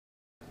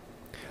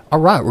All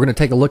right, we're going to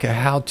take a look at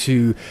how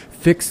to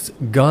fix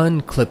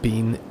gun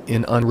clipping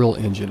in Unreal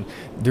Engine.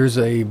 There's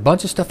a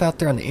bunch of stuff out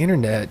there on the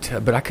internet,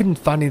 but I couldn't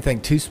find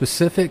anything too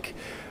specific,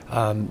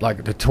 like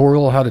a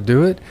tutorial on how to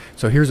do it.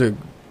 So here's a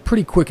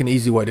pretty quick and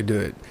easy way to do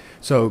it.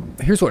 So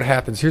here's what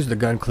happens. Here's the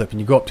gun clipping.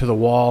 You go up to the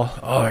wall.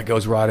 Oh, it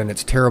goes right in.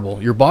 It's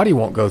terrible. Your body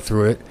won't go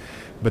through it,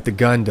 but the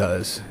gun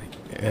does,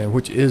 and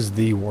which is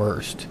the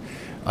worst.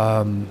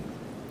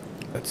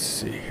 Let's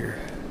see here.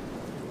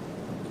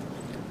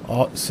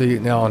 See,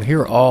 now on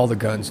here, all the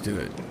guns do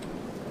it.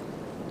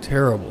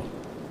 Terrible.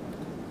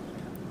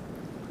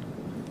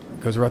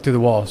 Goes right through the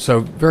wall. So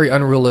very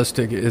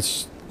unrealistic.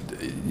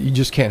 You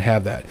just can't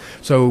have that.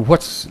 So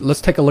let's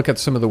take a look at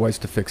some of the ways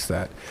to fix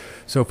that.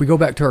 So if we go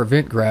back to our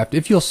event graph,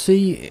 if you'll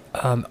see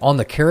on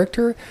the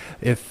character,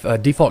 if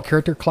default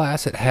character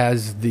class, it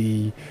has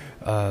the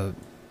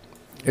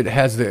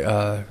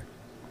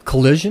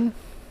collision,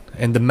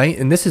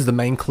 and this is the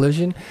main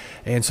collision,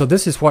 and so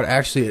this is what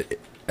actually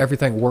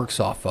everything works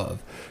off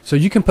of. So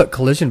you can put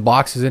collision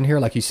boxes in here,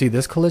 like you see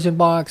this collision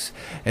box,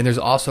 and there's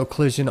also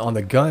collision on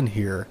the gun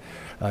here.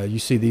 You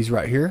see these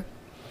right here.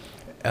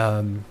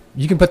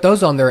 You can put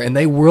those on there and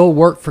they will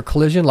work for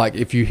collision. Like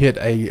if you hit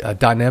a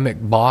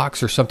dynamic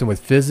box or something with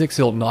physics,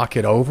 it'll knock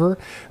it over.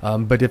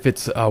 But if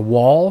it's a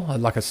wall,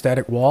 like a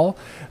static wall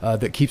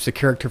that keeps the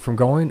character from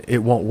going,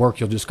 it won't work.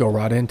 You'll just go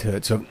right into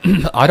it. So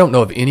I don't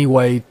know of any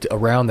way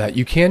around that.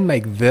 You can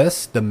make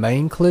this, the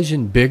main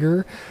collision,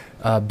 bigger,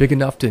 big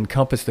enough to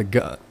encompass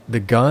the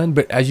gun.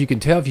 But as you can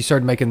tell, if you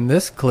started making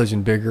this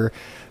collision bigger,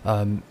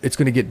 it's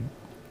going to get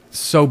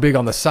so big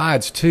on the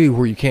sides too,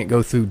 where you can't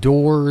go through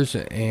doors,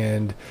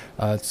 and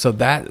so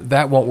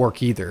that won't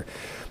work either.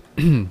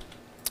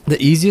 The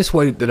easiest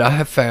way that I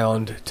have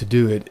found to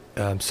do it,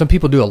 some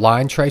people do a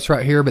line trace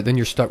right here, but then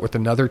you're stuck with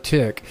another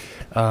tick.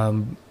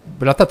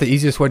 But I thought the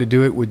easiest way to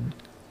do it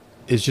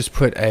is just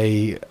put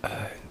a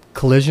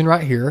collision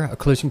right here, a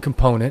collision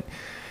component,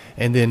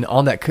 and then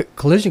on that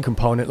collision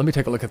component, let me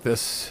take a look at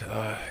this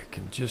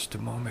in just a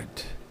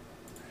moment.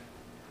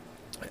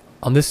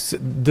 On this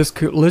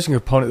collision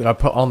component that I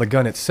put on the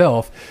gun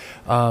itself,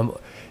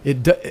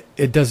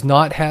 it does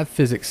not have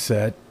physics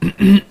set,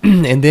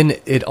 and then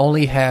it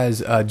only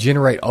has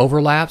generate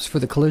overlaps for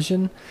the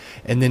collision,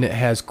 and then it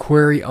has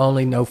query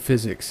only, no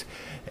physics,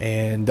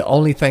 and the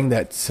only thing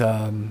that's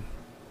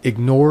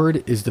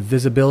ignored is the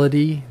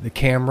visibility, the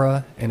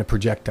camera, and a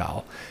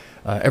projectile.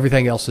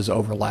 Everything else is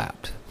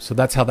overlapped. So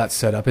that's how that's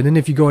set up. And then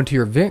if you go into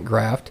your event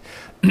graph,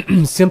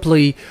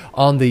 simply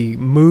on the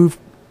move,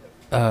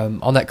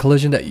 on that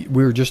collision that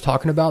we were just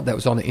talking about, that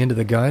was on the end of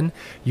the gun,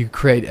 you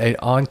create an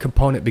on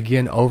component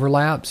begin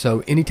overlap.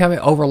 So anytime it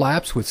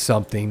overlaps with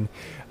something,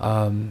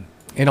 and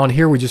on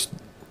here we just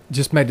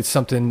made it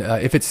something,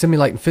 if it's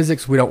simulating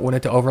physics, we don't want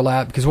it to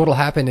overlap, because what will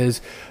happen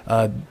is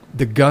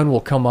the gun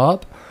will come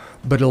up,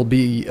 but it'll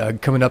be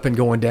coming up and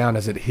going down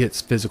as it hits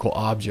physical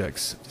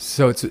objects.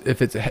 So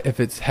if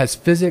it has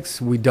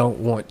physics, we don't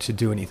want to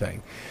do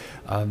anything.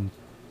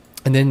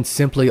 And then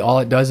simply all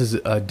it does is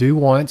do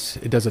once.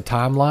 It does a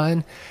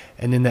timeline,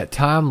 and in that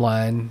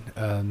timeline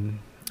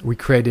we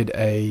created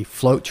a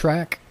float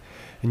track,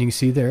 and you can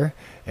see there,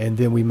 and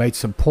then we made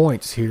some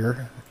points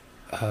here.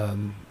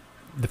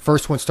 The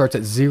first one starts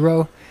at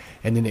 0,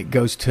 and then it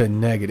goes to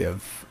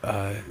negative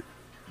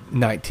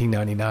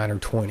 1999 or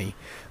 20.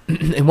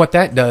 And what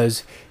that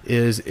does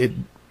is it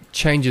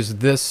changes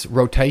this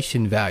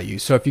rotation value.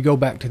 So if you go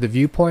back to the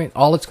viewpoint,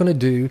 all it's going to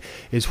do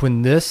is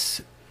when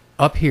this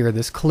up here,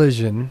 this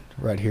collision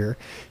right here,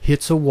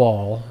 hits a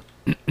wall,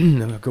 I'm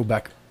going to go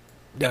back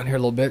down here a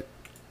little bit.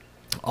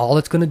 All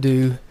it's going to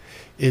do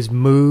is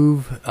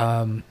move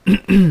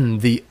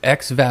the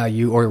X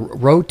value, or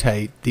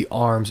rotate the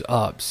arms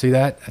up. See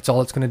that? That's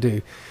all it's going to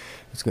do.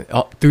 It's going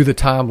up through the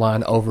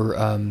timeline over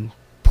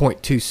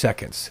 0.2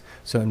 seconds.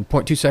 So in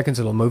 0.2 seconds,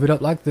 it'll move it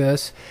up like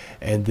this,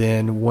 and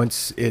then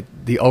once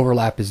the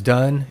overlap is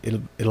done,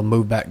 it'll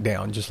move back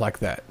down just like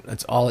that.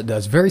 That's all it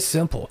does. Very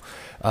simple.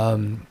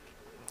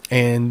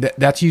 And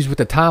that's used with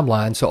the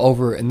timeline. So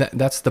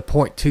that's the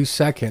 0.2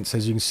 seconds.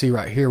 As you can see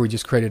right here, we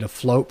just created a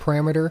float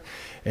parameter,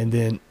 and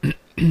then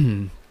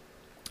you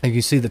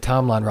can see the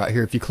timeline right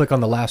here. If you click on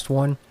the last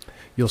one,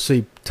 you'll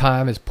see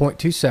time is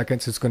 0.2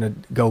 seconds. It's going to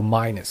go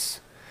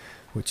minus,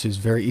 which is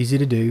very easy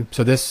to do.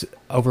 So this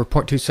over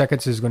 0.2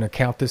 seconds is going to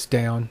count this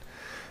down.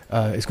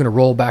 It's going to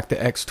roll back to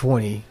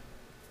X20,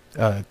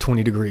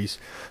 20 degrees,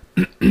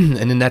 and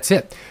then that's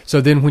it. So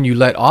then when you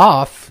let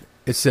off,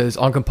 it says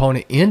on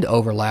component end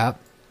overlap.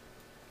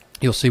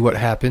 You'll see what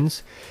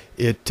happens.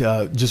 It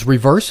just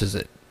reverses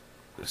it.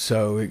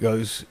 So it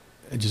goes,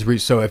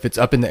 so if it's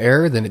up in the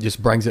air, then it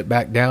just brings it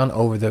back down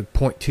over the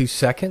 0.2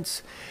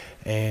 seconds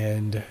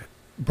and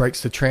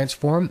breaks the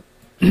transform.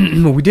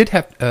 We did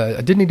have,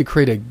 I did need to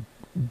create a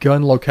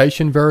gun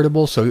location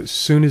variable. So as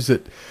soon as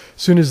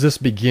this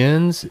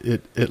begins,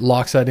 it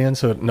locks that in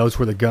so it knows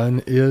where the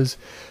gun is.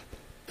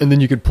 And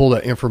then you could pull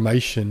that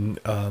information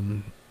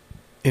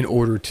in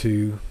order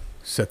to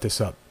set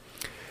this up.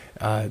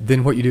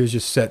 Then what you do is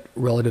just set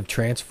relative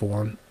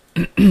transform,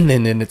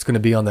 and then it's going to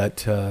be on that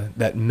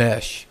that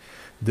mesh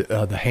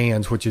the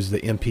hands, which is the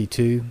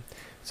MP2.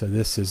 So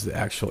this is the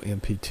actual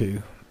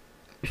MP2,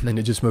 and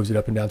it just moves it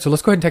up and down. So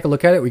let's go ahead and take a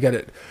look at it. We got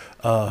it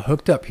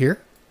hooked up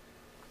here.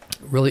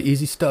 Really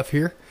easy stuff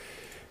here,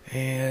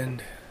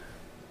 and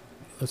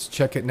let's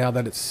check it now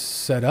that it's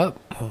set up.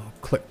 I'll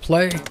click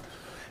play, and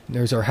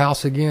there's our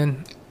house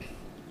again.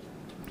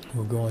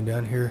 We'll go on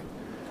down here,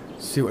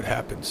 see what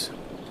happens.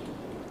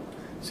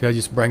 See how it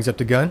just brings up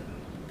the gun,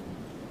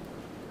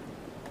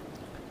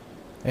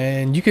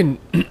 and you can,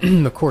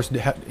 of course,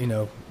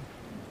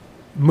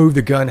 move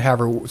the gun.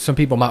 However, some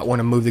people might want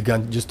to move the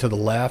gun just to the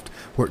left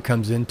where it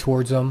comes in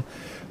towards them.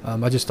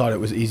 I just thought it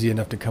was easy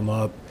enough to come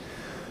up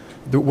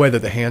the way that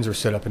the hands are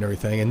set up and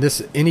everything. And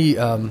this,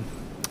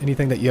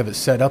 anything that you have it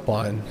set up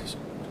on,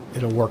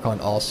 it'll work on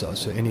also.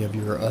 So any of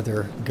your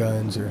other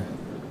guns or.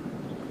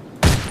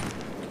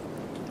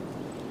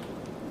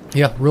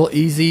 Yeah, real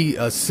easy,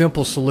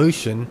 simple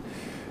solution.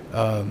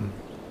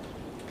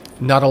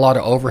 Not a lot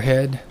of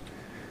overhead.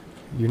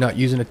 You're not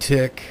using a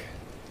tick.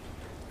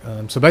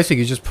 So basically,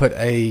 you just put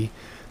a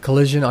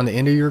collision on the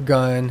end of your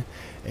gun,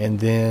 and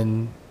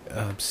then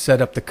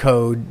set up the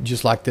code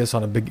just like this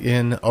on a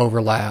begin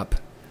overlap.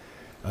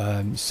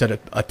 Set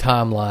a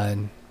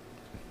timeline.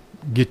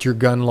 Get your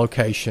gun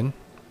location.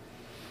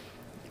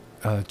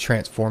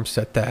 Transform.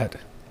 Set that,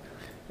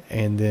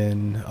 and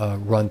then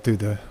run through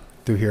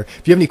here.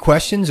 If you have any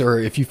questions, or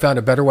if you found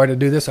a better way to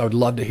do this, I would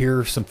love to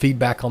hear some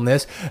feedback on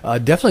this.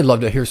 Definitely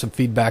love to hear some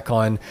feedback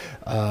on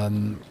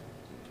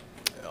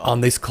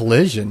this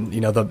collision.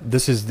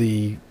 This is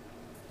the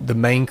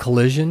main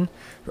collision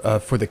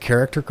for the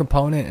character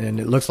component, and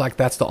it looks like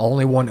that's the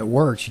only one that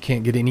works. You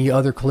can't get any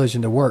other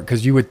collision to work,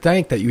 because you would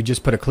think that you would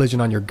just put a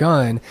collision on your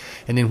gun,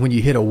 and then when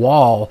you hit a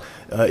wall,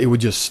 it would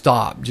just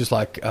stop, just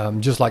like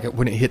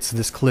when it hits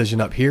this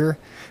collision up here.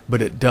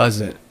 But it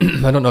doesn't.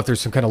 I don't know if there's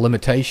some kind of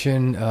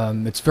limitation.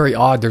 It's very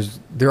odd.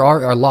 There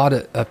are a lot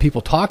of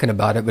people talking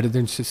about it, but it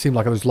didn't seem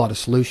like there's a lot of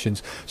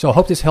solutions. So I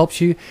hope this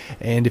helps you,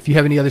 and if you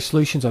have any other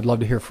solutions, I'd love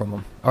to hear from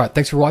them. All right,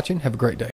 thanks for watching. Have a great day.